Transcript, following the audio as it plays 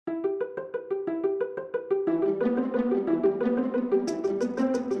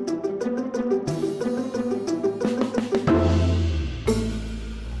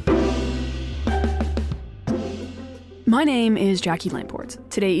My name is Jackie Lamport.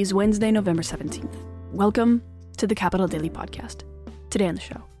 Today is Wednesday, November 17th. Welcome to the Capital Daily Podcast. Today on the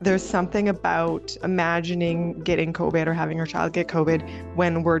show. There's something about imagining getting COVID or having our child get COVID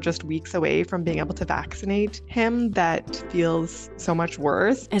when we're just weeks away from being able to vaccinate him that feels so much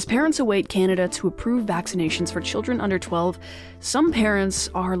worse. As parents await Canada to approve vaccinations for children under 12, some parents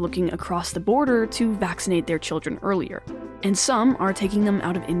are looking across the border to vaccinate their children earlier, and some are taking them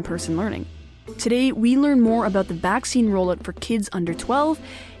out of in-person learning. Today, we learn more about the vaccine rollout for kids under 12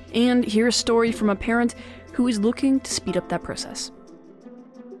 and hear a story from a parent who is looking to speed up that process.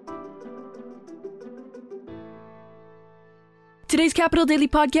 Today's Capital Daily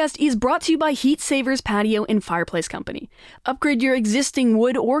Podcast is brought to you by Heat Savers Patio and Fireplace Company. Upgrade your existing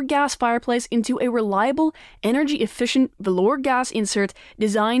wood or gas fireplace into a reliable, energy-efficient velour gas insert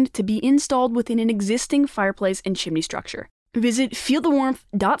designed to be installed within an existing fireplace and chimney structure. Visit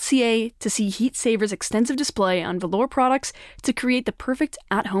feelthewarmth.ca to see Heat Savers' extensive display on velour products to create the perfect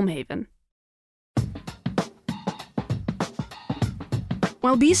at-home haven.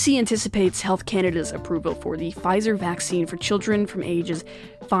 While BC anticipates Health Canada's approval for the Pfizer vaccine for children from ages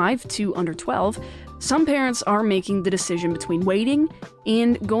 5 to under 12, some parents are making the decision between waiting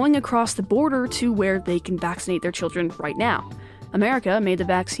and going across the border to where they can vaccinate their children right now. America made the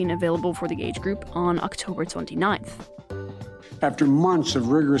vaccine available for the age group on October 29th. After months of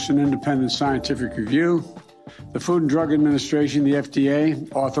rigorous and independent scientific review, the Food and Drug Administration, the FDA,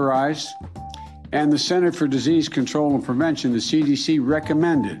 authorized, and the Center for Disease Control and Prevention, the CDC,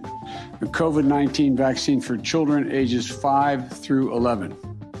 recommended the COVID-19 vaccine for children ages 5 through 11.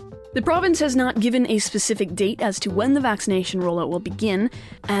 The province has not given a specific date as to when the vaccination rollout will begin,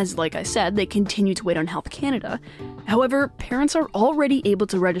 as, like I said, they continue to wait on Health Canada. However, parents are already able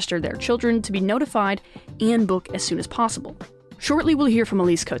to register their children to be notified and book as soon as possible. Shortly, we'll hear from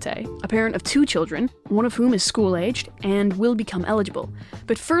Elise Cote, a parent of 2 children, one of whom is school-aged and will become eligible.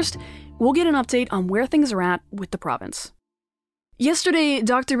 But first, we'll get an update on where things are at with the province. Yesterday,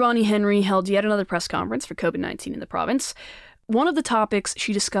 Dr. Bonnie Henry held yet another press conference for COVID-19 in the province. One of the topics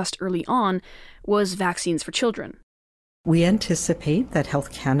she discussed early on was vaccines for children. We anticipate that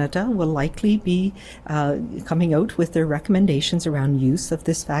Health Canada will likely be coming out with their recommendations around use of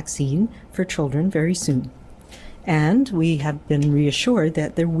this vaccine for children very soon. And we have been reassured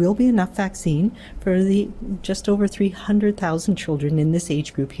that there will be enough vaccine for the just over 300,000 children in this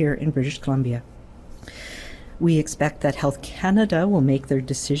age group here in British Columbia. We expect that Health Canada will make their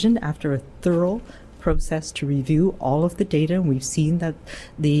decision after a thorough process to review all of the data. We've seen that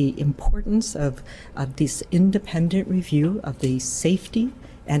the importance of this independent review of the safety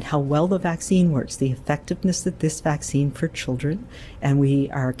and how well the vaccine works, the effectiveness of this vaccine for children. And we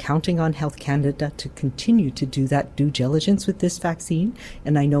are counting on Health Canada to continue to do that due diligence with this vaccine.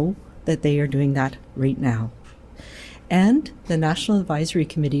 And I know that they are doing that right now. And the National Advisory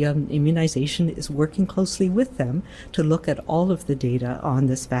Committee on Immunization is working closely with them to look at all of the data on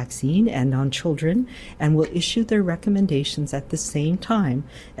this vaccine and on children, and will issue their recommendations at the same time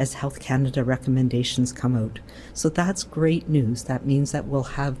as Health Canada recommendations come out. So that's great news. That means that we'll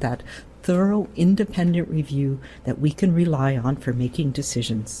have that thorough, independent review that we can rely on for making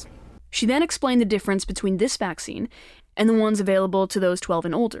decisions. She then explained the difference between this vaccine and the ones available to those 12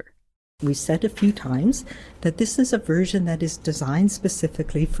 and older. We said a few times that this is a version that is designed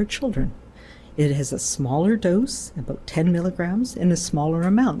specifically for children. It has a smaller dose, about 10 milligrams, in a smaller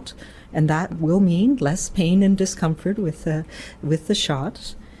amount. And that will mean less pain and discomfort with the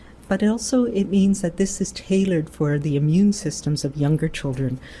shot. But also it means that this is tailored for the immune systems of younger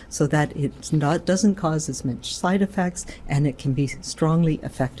children so that it doesn't cause as much side effects, and it can be strongly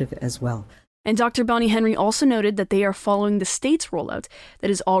effective as well. And Dr. Bonnie Henry also noted that they are following the state's rollout that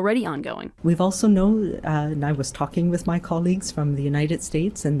is already ongoing. We've also and I was talking with my colleagues from the United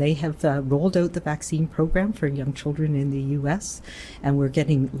States, and they have rolled out the vaccine program for young children in the U.S., and we're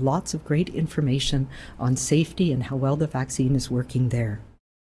getting lots of great information on safety and how well the vaccine is working there.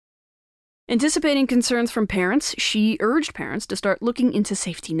 Anticipating concerns from parents, she urged parents to start looking into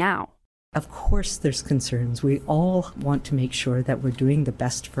safety now. Of course there's concerns. We all want to make sure that we're doing the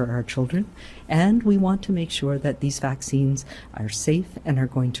best for our children, and we want to make sure that these vaccines are safe and are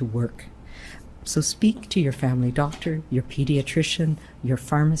going to work. So speak to your family doctor, your pediatrician, your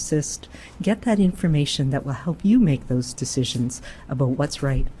pharmacist. Get that information that will help you make those decisions about what's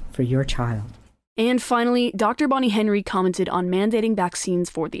right for your child. And finally, Dr. Bonnie Henry commented on mandating vaccines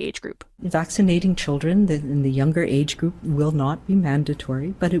for the age group. Vaccinating children in the younger age group will not be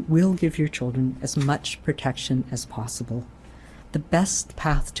mandatory, but it will give your children as much protection as possible. The best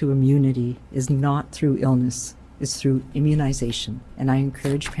path to immunity is not through illness, is through immunization. And I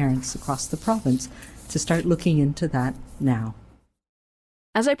encourage parents across the province to start looking into that now.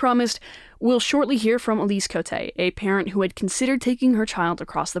 As I promised, we'll shortly hear from Elise Cote, a parent who had considered taking her child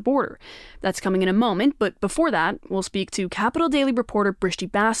across the border. That's coming in a moment, but before that, we'll speak to Capital Daily reporter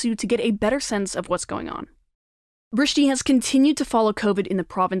Brishti Basu to get a better sense of what's going on. Brishti has continued to follow COVID in the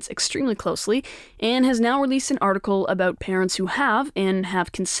province extremely closely and has now released an article about parents who have and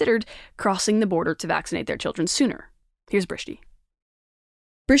have considered crossing the border to vaccinate their children sooner. Here's Brishti.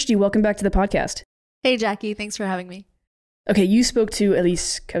 Brishti, welcome back to the podcast. Hey, Jackie. Thanks for having me. Okay, you spoke to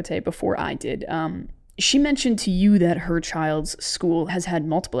Elise Cote before I did. She mentioned to you that her child's school has had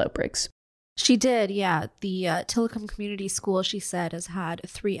multiple outbreaks. She did, yeah. The Tillicum Community School, she said, has had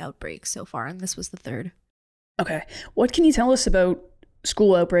 3 outbreaks so far, and this was the 3rd. Okay. What can you tell us about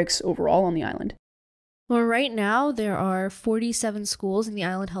school outbreaks overall on the island? Well, right now, there are 47 schools in the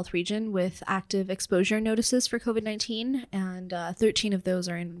Island Health Region with active exposure notices for COVID-19, and 13 of those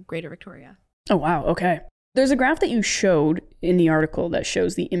are in Greater Victoria. Oh, wow. Okay. There's a graph that you showed in the article that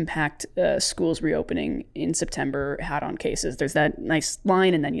shows the impact schools reopening in September had on cases. There's that nice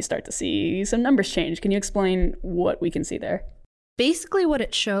line, and then you start to see some numbers change. Can you explain what we can see there? Basically, what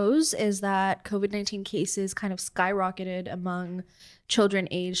it shows is that COVID-19 cases kind of skyrocketed among children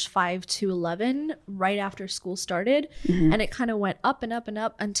aged 5 to 11 right after school started. Mm-hmm. And it kind of went up and up and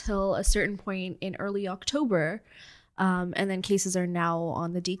up until a certain point in early October. And then cases are now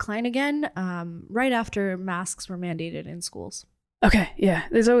on the decline again, right after masks were mandated in schools. Okay, yeah.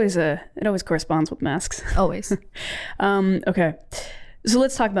 It always corresponds with masks. Always. Okay. So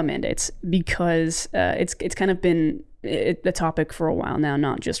let's talk about mandates, because it's kind of been a topic for a while now,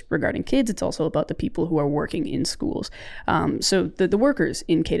 not just regarding kids, it's also about the people who are working in schools. So the workers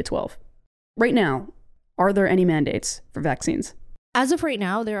in K-12. Right now, are there any mandates for vaccines? As of right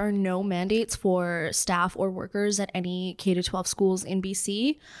now, there are no mandates for staff or workers at any K-12 schools in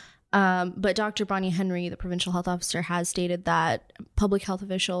BC. But Dr. Bonnie Henry, the provincial health officer, has stated that public health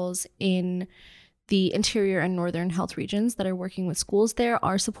officials in the interior and northern health regions that are working with schools there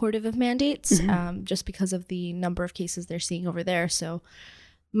are supportive of mandates, just because of the number of cases they're seeing over there. So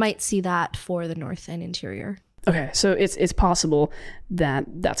might see that for the north and interior. Okay, so it's possible that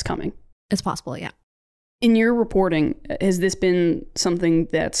that's coming. It's possible, yeah. In your reporting, has this been something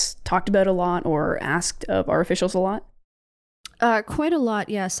that's talked about a lot or asked of our officials a lot? Quite a lot,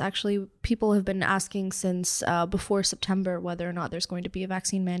 yes. Actually, people have been asking since before September whether or not there's going to be a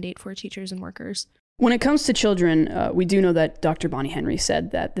vaccine mandate for teachers and workers. When it comes to children, we do know that Dr. Bonnie Henry said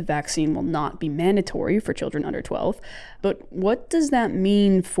that the vaccine will not be mandatory for children under 12. But what does that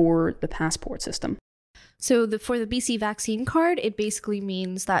mean for the passport system? So for the BC vaccine card, it basically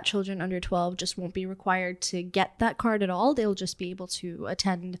means that children under 12 just won't be required to get that card at all. They'll just be able to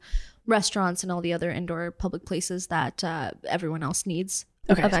attend restaurants and all the other indoor public places that everyone else needs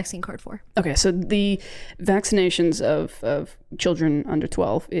a vaccine card for. Okay, so the vaccinations of children under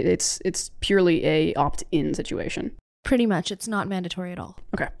 12, it's purely a opt-in situation. Pretty much. It's not mandatory at all.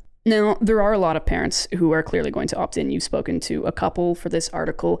 Okay. Now, there are a lot of parents who are clearly going to opt in. You've spoken to a couple for this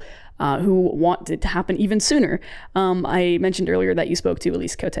article who want it to happen even sooner. I mentioned earlier that you spoke to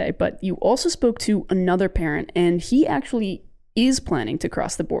Elise Cote, but you also spoke to another parent, and he actually is planning to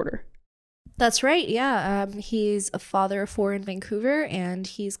cross the border. That's right, yeah. He's a father of 4 in Vancouver, and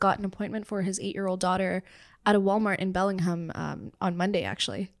he's got an appointment for his 8-year-old daughter at a Walmart in Bellingham on Monday,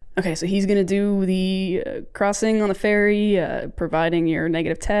 actually. Okay, so he's going to do the crossing on the ferry, providing your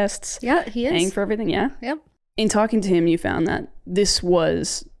negative tests. Yeah, he is. Paying for everything, yeah? Yep. In talking to him, you found that this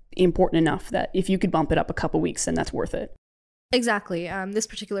was important enough that if you could bump it up a couple weeks, then that's worth it. Exactly. This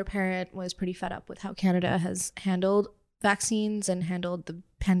particular parent was pretty fed up with how Canada has handled vaccines and handled the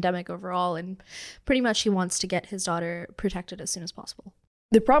pandemic overall, and pretty much he wants to get his daughter protected as soon as possible.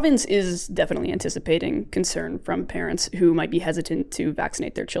 The province is definitely anticipating concern from parents who might be hesitant to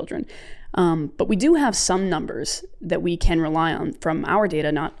vaccinate their children. But we do have some numbers that we can rely on from our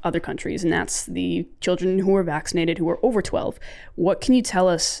data, not other countries, and that's the children who are vaccinated who are over 12. What can you tell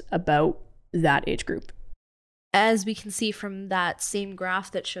us about that age group? As we can see from that same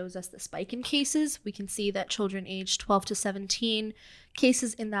graph that shows us the spike in cases, we can see that children aged 12 to 17,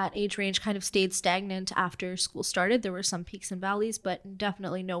 cases in that age range kind of stayed stagnant after school started. There were some peaks and valleys, but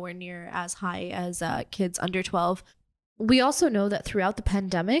definitely nowhere near as high as kids under 12. We also know that throughout the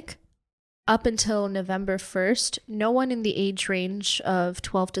pandemic, up until November 1st, no one in the age range of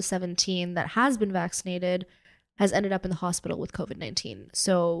 12 to 17 that has been vaccinated has ended up in the hospital with COVID-19.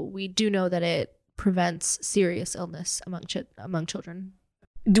 So we do know that it prevents serious illness among children.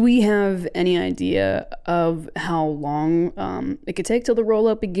 Do we have any idea of how long it could take till the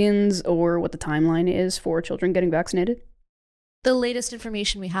rollout begins, or what the timeline is for children getting vaccinated? The latest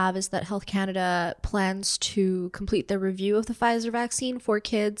information we have is that Health Canada plans to complete the review of the Pfizer vaccine for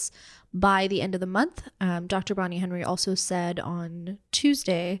kids by the end of the month. Dr. Bonnie Henry also said on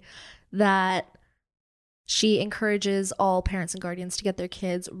Tuesday that she encourages all parents and guardians to get their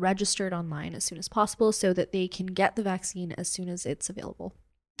kids registered online as soon as possible so that they can get the vaccine as soon as it's available.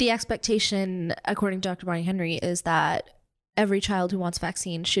 The expectation, according to Dr. Bonnie Henry, is that every child who wants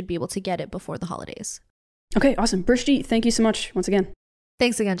vaccine should be able to get it before the holidays. Okay, awesome. Brishti, thank you so much once again.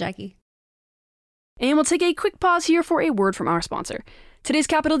 Thanks again, Jackie. And we'll take a quick pause here for a word from our sponsor. Today's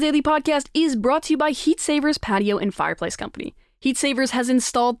Capital Daily podcast is brought to you by Heat Savers Patio and Fireplace Company. Heat Savers has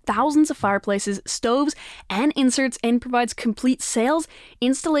installed thousands of fireplaces, stoves, and inserts and provides complete sales,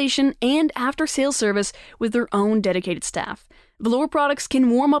 installation, and after-sales service with their own dedicated staff. Velour products can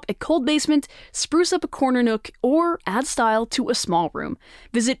warm up a cold basement, spruce up a corner nook, or add style to a small room.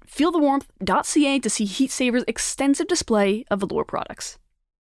 Visit feelthewarmth.ca to see Heat Savers' extensive display of velour products.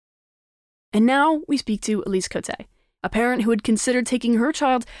 And now we speak to Elise Cote, a parent who had considered taking her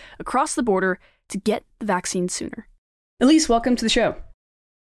child across the border to get the vaccine sooner. Elise, welcome to the show.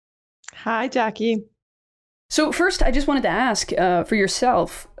 Hi, Jackie. So first, I just wanted to ask, for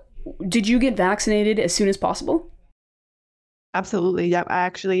yourself, did you get vaccinated as soon as possible? Absolutely. Yep. I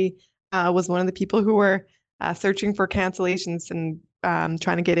actually was one of the people who were searching for cancellations and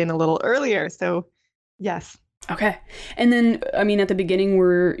trying to get in a little earlier. So, yes. Okay. And then, I mean, at the beginning,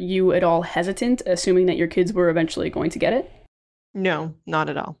 were you at all hesitant, assuming that your kids were eventually going to get it? No, not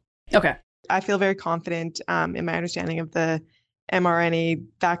at all. Okay. I feel very confident in my understanding of the mRNA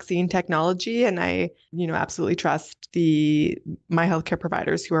vaccine technology, and I, absolutely trust my healthcare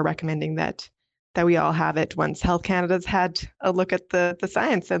providers who are recommending that we all have it once Health Canada's had a look at the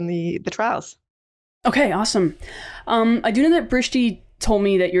science and the trials. Okay, awesome. I do know that Brishti told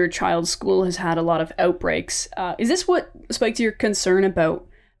me that your child's school has had a lot of outbreaks. Is this what spiked your concern about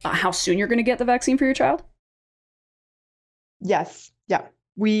how soon you're going to get the vaccine for your child? Yes. Yeah.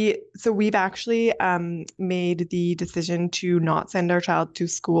 We've actually made the decision to not send our child to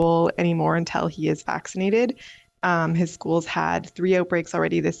school anymore until he is vaccinated. His school's had 3 outbreaks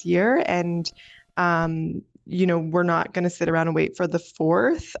already this year, and we're not going to sit around and wait for the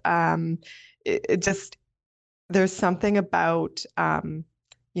 4th. There's something about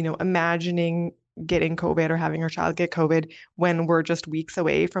imagining getting COVID or having our child get COVID when we're just weeks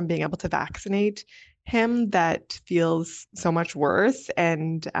away from being able to vaccinate him that feels so much worse.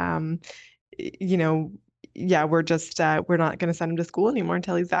 And we're not going to send him to school anymore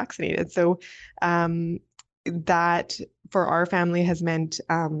until he's vaccinated. So that for our family has meant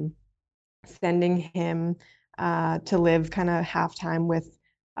sending him to live kind of half time with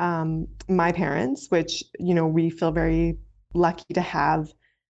my parents, which we feel very lucky to have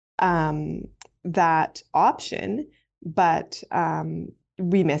that option, but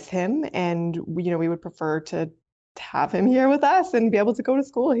we miss him, and we would prefer to have him here with us and be able to go to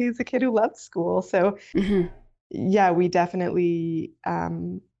school. He's a kid who loves school. So yeah, we definitely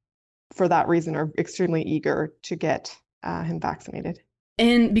for that reason are extremely eager to get him vaccinated.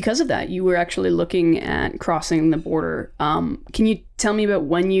 And because of that, you were actually looking at crossing the border. Can you tell me about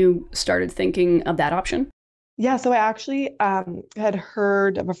when you started thinking of that option? Yeah, so I actually had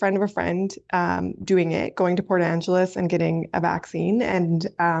heard of a friend doing it, going to Port Angeles and getting a vaccine. And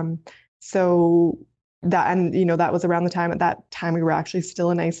that was around the time, at that time we were actually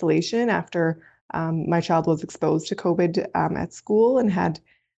still in isolation after my child was exposed to COVID at school and had,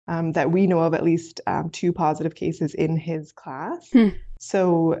 that we know of, at least 2 positive cases in his class.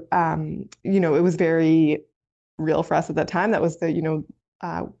 So, it was very real for us at that time. That was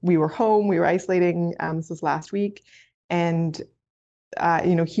we were home, we were isolating. This was last week. And,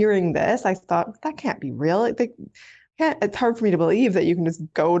 hearing this, I thought, that can't be real. It's hard for me to believe that you can just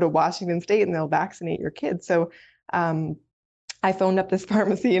go to Washington State and they'll vaccinate your kids. So I phoned up this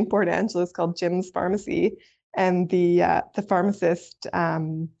pharmacy in Port Angeles called Jim's Pharmacy. And the pharmacist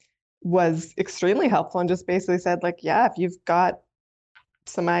was extremely helpful and just basically said, yeah, if you've got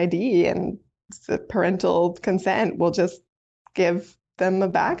some ID and parental consent, we'll just give them a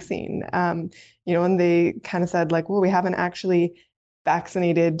vaccine. And they kind of said, well, we haven't actually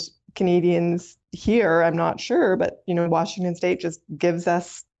vaccinated Canadians here. I'm not sure, but Washington State just gives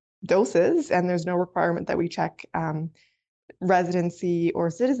us doses, and there's no requirement that we check residency or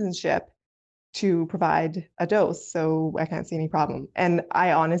citizenship to provide a dose. So I can't see any problem. And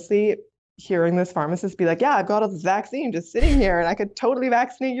I honestly, hearing this pharmacist be like, yeah, I've got this vaccine just sitting here and I could totally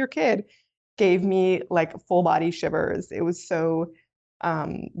vaccinate your kid, gave me full body shivers. It was so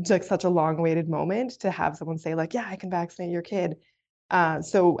such a long awaited moment to have someone say yeah, I can vaccinate your kid.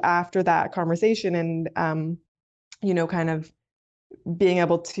 So after that conversation and, kind of being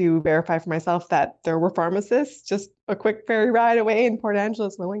able to verify for myself that there were pharmacists just a quick ferry ride away in Port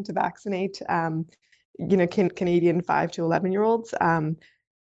Angeles willing to vaccinate, Canadian 5 to 11-year-olds.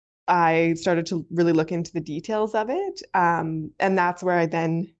 I started to really look into the details of it. And that's where I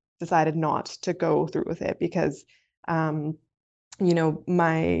then decided not to go through with it because,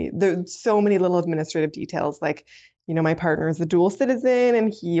 there's so many little administrative details. Like, my partner is a dual citizen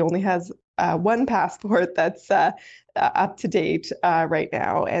and he only has one passport that's up to date right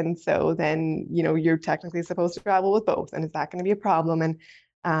now. And so then, you're technically supposed to travel with both. And is that going to be a problem?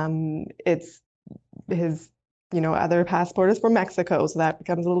 And it's his other passport is from Mexico, so that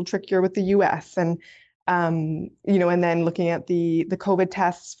becomes a little trickier with the US. And and then looking at the COVID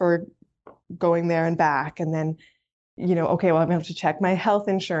tests for going there and back, and then okay, well, I'm gonna have to check my health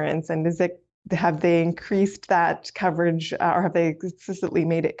insurance, and have they increased that coverage, or have they consistently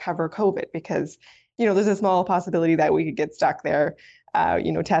made it cover COVID? Because there's a small possibility that we could get stuck there,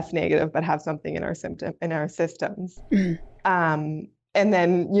 test negative, but have something in our systems. And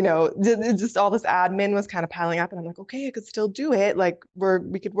then, just all this admin was kind of piling up, and I'm like, okay, I could still do it. Like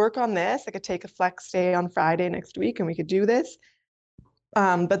we could work on this. I could take a flex day on Friday next week and we could do this.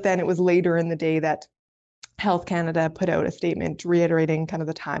 But then it was later in the day that Health Canada put out a statement reiterating kind of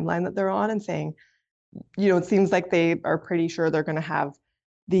the timeline that they're on and saying, it seems like they are pretty sure they're going to have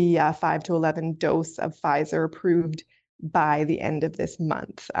the 5 to 11 dose of Pfizer approved by the end of this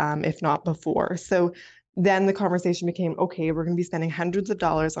month, if not before. So then the conversation became, okay, we're going to be spending hundreds of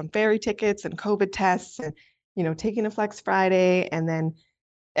dollars on ferry tickets and COVID tests and, taking a Flex Friday, and then,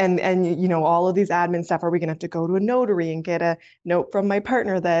 and all of these admin stuff. Are we going to have to go to a notary and get a note from my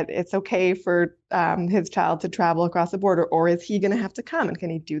partner that it's okay for his child to travel across the border? Or is he going to have to come? And can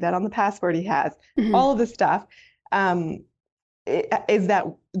he do that on the passport he has? Mhm. All of this stuff. Is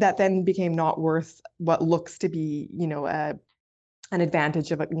that then became not worth what looks to be, an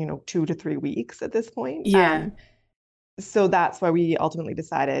advantage of 2 to 3 weeks at this point. Yeah. So that's why we ultimately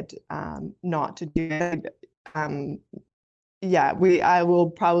decided not to do it. I will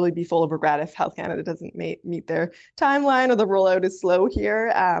probably be full of regret if Health Canada doesn't meet their timeline or the rollout is slow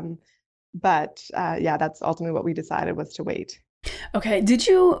here. But that's ultimately what we decided, was to wait. Okay. Did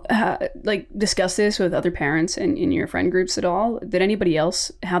you discuss this with other parents in your friend groups at all? Did anybody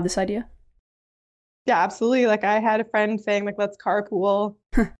else have this idea? Yeah, absolutely. Like, I had a friend saying, like, let's carpool.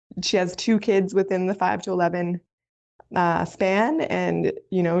 She has 2 kids within the 5 to 11 span. And,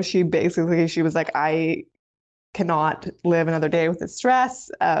 she was like, I cannot live another day with the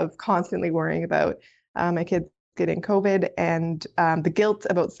stress of constantly worrying about my kids getting COVID, and the guilt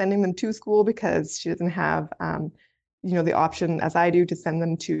about sending them to school because she doesn't have, the option, as I do, to send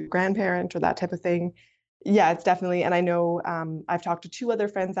them to grandparent or that type of thing. Yeah, it's definitely, and I know I've talked to 2 other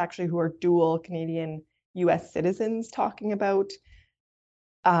friends actually who are dual Canadian US citizens talking about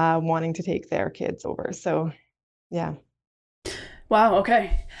wanting to take their kids over. So, yeah. Wow.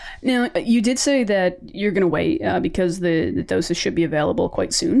 Okay. Now, you did say that you're going to wait because the doses should be available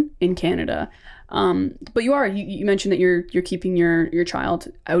quite soon in Canada. But you mentioned that you're keeping your child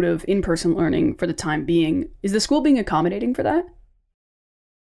out of in-person learning for the time being. Is the school being accommodating for that?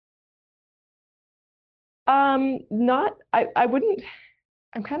 I wouldn't,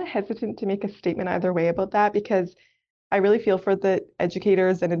 I'm kind of hesitant to make a statement either way about that, because I really feel for the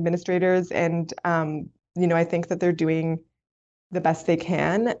educators and administrators, and I think that they're doing the best they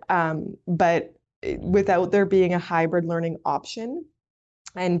can. But without there being a hybrid learning option,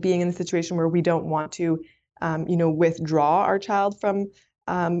 and being in a situation where we don't want to, withdraw our child from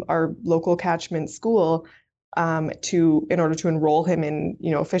our local catchment school in order to enroll him in,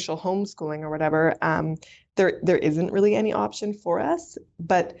 official homeschooling or whatever, there isn't really any option for us.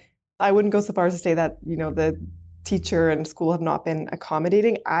 But I wouldn't go so far as to say that, the teacher and school have not been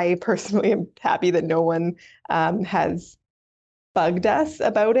accommodating. I personally am happy that no one has bugged us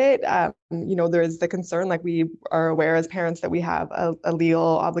about it. There is the concern, like, we are aware as parents that we have a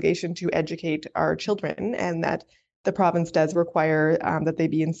legal obligation to educate our children, and that the province does require that they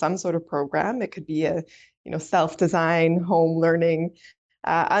be in some sort of program. It could be a, self-design, home learning,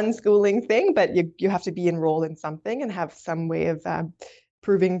 unschooling thing, but you have to be enrolled in something and have some way of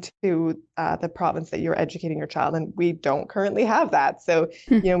proving to the province that you're educating your child, and we don't currently have that. So,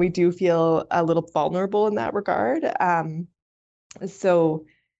 we do feel a little vulnerable in that regard. So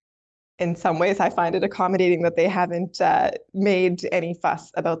in some ways, I find it accommodating that they haven't made any fuss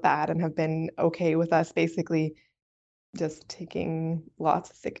about that and have been okay with us basically just taking lots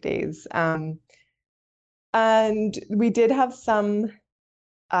of sick days. And we did have some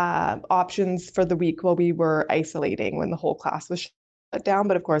options for the week while we were isolating when the whole class was shut down.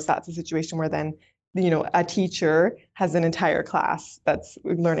 But of course, that's a situation where then a teacher has an entire class that's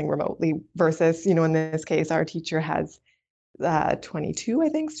learning remotely versus, in this case, our teacher has 22, I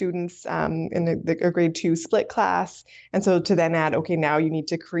think, students in a grade 2 split class. And so to then add, okay, now you need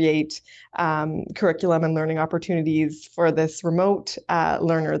to create curriculum and learning opportunities for this remote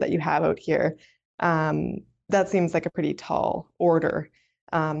learner that you have out here. That seems like a pretty tall order.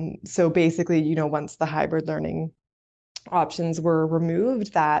 So basically, once the hybrid learning options were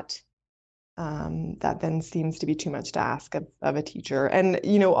removed, that then seems to be too much to ask of a teacher. And,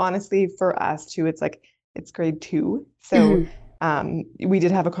 honestly, for us too, it's like, it's grade 2. So we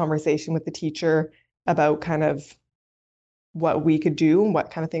did have a conversation with the teacher about kind of what we could do and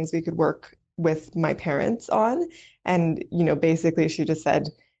what kind of things we could work with my parents on. And, basically she just said,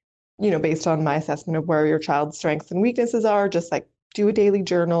 based on my assessment of where your child's strengths and weaknesses are, just like do a daily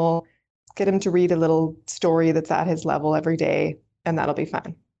journal, get him to read a little story that's at his level every day, and that'll be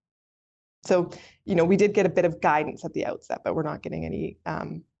fine. So, we did get a bit of guidance at the outset, but we're not getting any,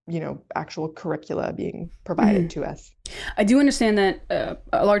 actual curricula being provided to us. I do understand that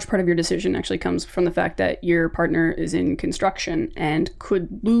a large part of your decision actually comes from the fact that your partner is in construction and could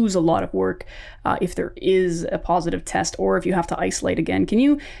lose a lot of work if there is a positive test or if you have to isolate again. Can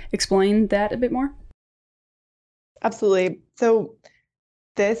you explain that a bit more? Absolutely. So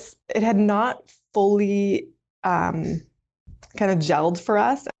it had not fully kind of gelled for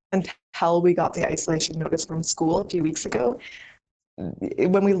us until we got the isolation notice from school a few weeks ago.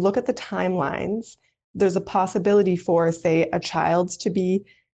 When we look at the timelines, there's a possibility for, say, a child to be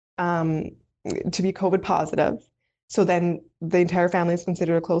COVID positive. So then the entire family is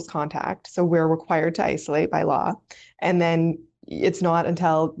considered a close contact. So we're required to isolate by law. And then it's not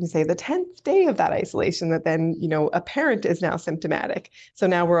until, say, the 10th day of that isolation that then, a parent is now symptomatic. So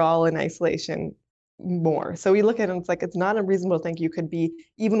now we're all in isolation more. So we look at it and it's like, it's not unreasonable to think you could be,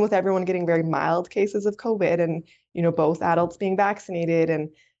 even with everyone getting very mild cases of COVID and, both adults being vaccinated and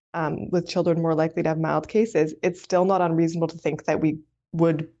with children more likely to have mild cases, it's still not unreasonable to think that we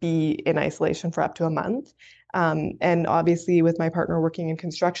would be in isolation for up to a month. And obviously with my partner working in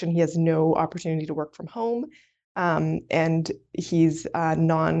construction, he has no opportunity to work from home. And he's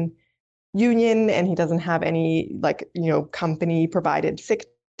non-union and he doesn't have any company provided sick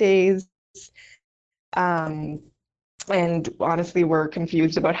days. And honestly, we're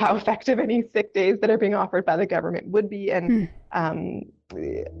confused about how effective any sick days that are being offered by the government would be. And and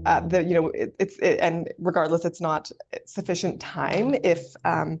regardless, it's not sufficient time if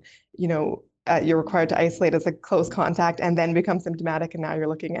you're required to isolate as a close contact and then become symptomatic, and now you're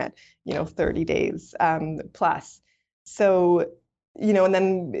looking at 30 days plus. So and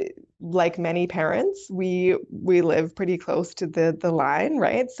then like many parents, we live pretty close to the line,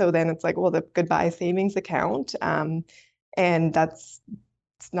 right? So then it's like, well, the goodbye savings account, and it's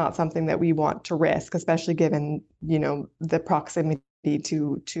not something that we want to risk, especially given the proximity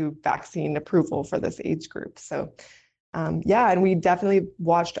to vaccine approval for this age group. So and we definitely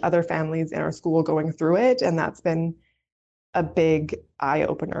watched other families in our school going through it, and that's been a big eye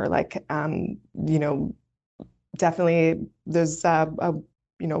opener. Like definitely there's a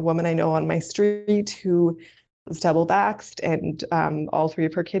woman I know on my street who was double vaxxed, and all 3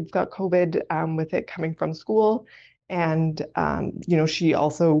 of her kids got COVID with it coming from school. And, she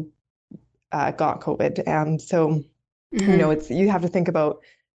also got COVID. And so, you have to think about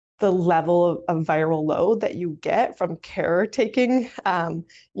the level of viral load that you get from caretaking,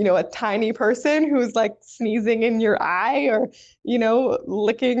 a tiny person who's like sneezing in your eye or,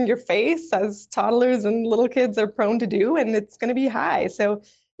 licking your face, as toddlers and little kids are prone to do, and it's going to be high. So,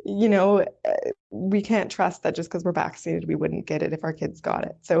 we can't trust that just because we're vaccinated, we wouldn't get it if our kids got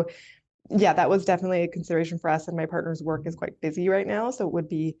it. So yeah, that was definitely a consideration for us, and my partner's work is quite busy right now. So it would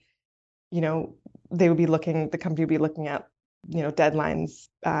be, the company would be looking at, deadlines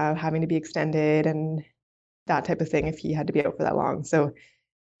having to be extended and that type of thing if he had to be out for that long. So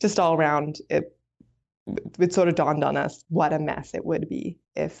just all around, it sort of dawned on us what a mess it would be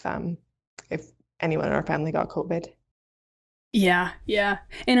if anyone in our family got COVID. Yeah.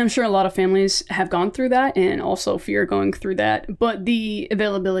 And I'm sure a lot of families have gone through that and also fear going through that. But the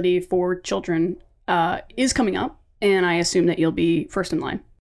availability for children is coming up, and I assume that you'll be first in line.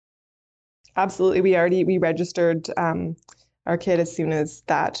 Absolutely. We registered our kid as soon as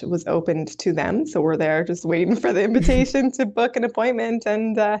that was opened to them. So we're there just waiting for the invitation to book an appointment.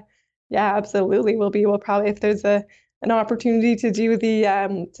 And absolutely. We'll probably, if there's an opportunity to do the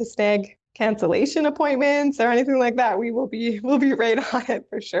to snag cancellation appointments or anything like that, we'll be right on it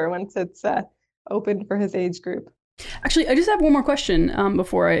for sure once it's open for his age group. Actually, I just have one more question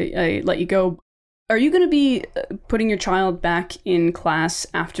before I let you go. Are you going to be putting your child back in class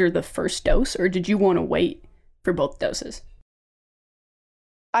after the first dose, or did you want to wait for both doses?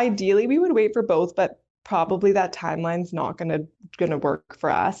 Ideally, we would wait for both, but probably that timeline's not gonna work for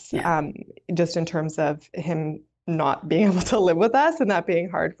us. Yeah. Just in terms of him not being able to live with us and that being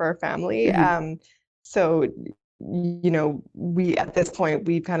hard for our family. Mm-hmm. So, we at this point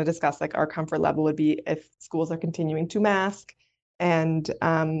we've kind of discussed like our comfort level would be if schools are continuing to mask and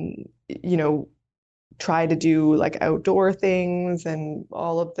try to do like outdoor things and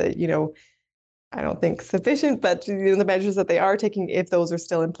all of the, I don't think sufficient, but the measures that they are taking, if those are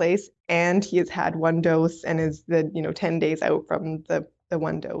still in place, and he has had one dose and is 10 days out from the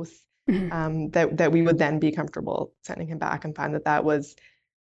one dose, Mm-hmm. that we would then be comfortable sending him back and find that was,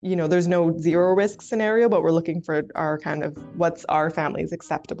 there's no zero risk scenario, but we're looking for our kind of what's our family's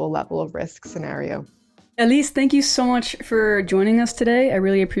acceptable level of risk scenario. Elise, thank you so much for joining us today. I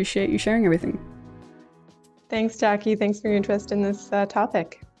really appreciate you sharing everything. Thanks, Jackie. Thanks for your interest in this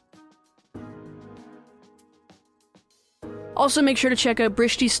topic. Also, make sure to check out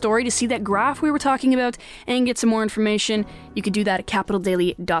Brishti's story to see that graph we were talking about and get some more information. You can do that at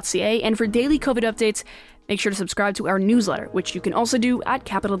capitaldaily.ca. And for daily COVID updates, make sure to subscribe to our newsletter, which you can also do at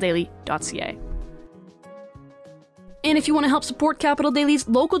capitaldaily.ca. And if you want to help support Capital Daily's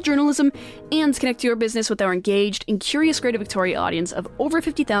local journalism and connect your business with our engaged and curious Greater Victoria audience of over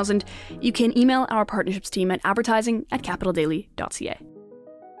 50,000, you can email our partnerships team at advertising@capitaldaily.ca.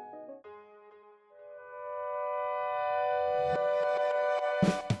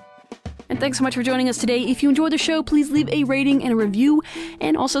 And thanks so much for joining us today. If you enjoyed the show, please leave a rating and a review,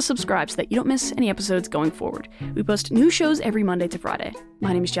 and also subscribe so that you don't miss any episodes going forward. We post new shows every Monday to Friday.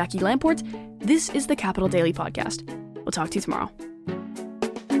 My name is Jackie Lamport. This is the Capital Daily Podcast. We'll talk to you tomorrow.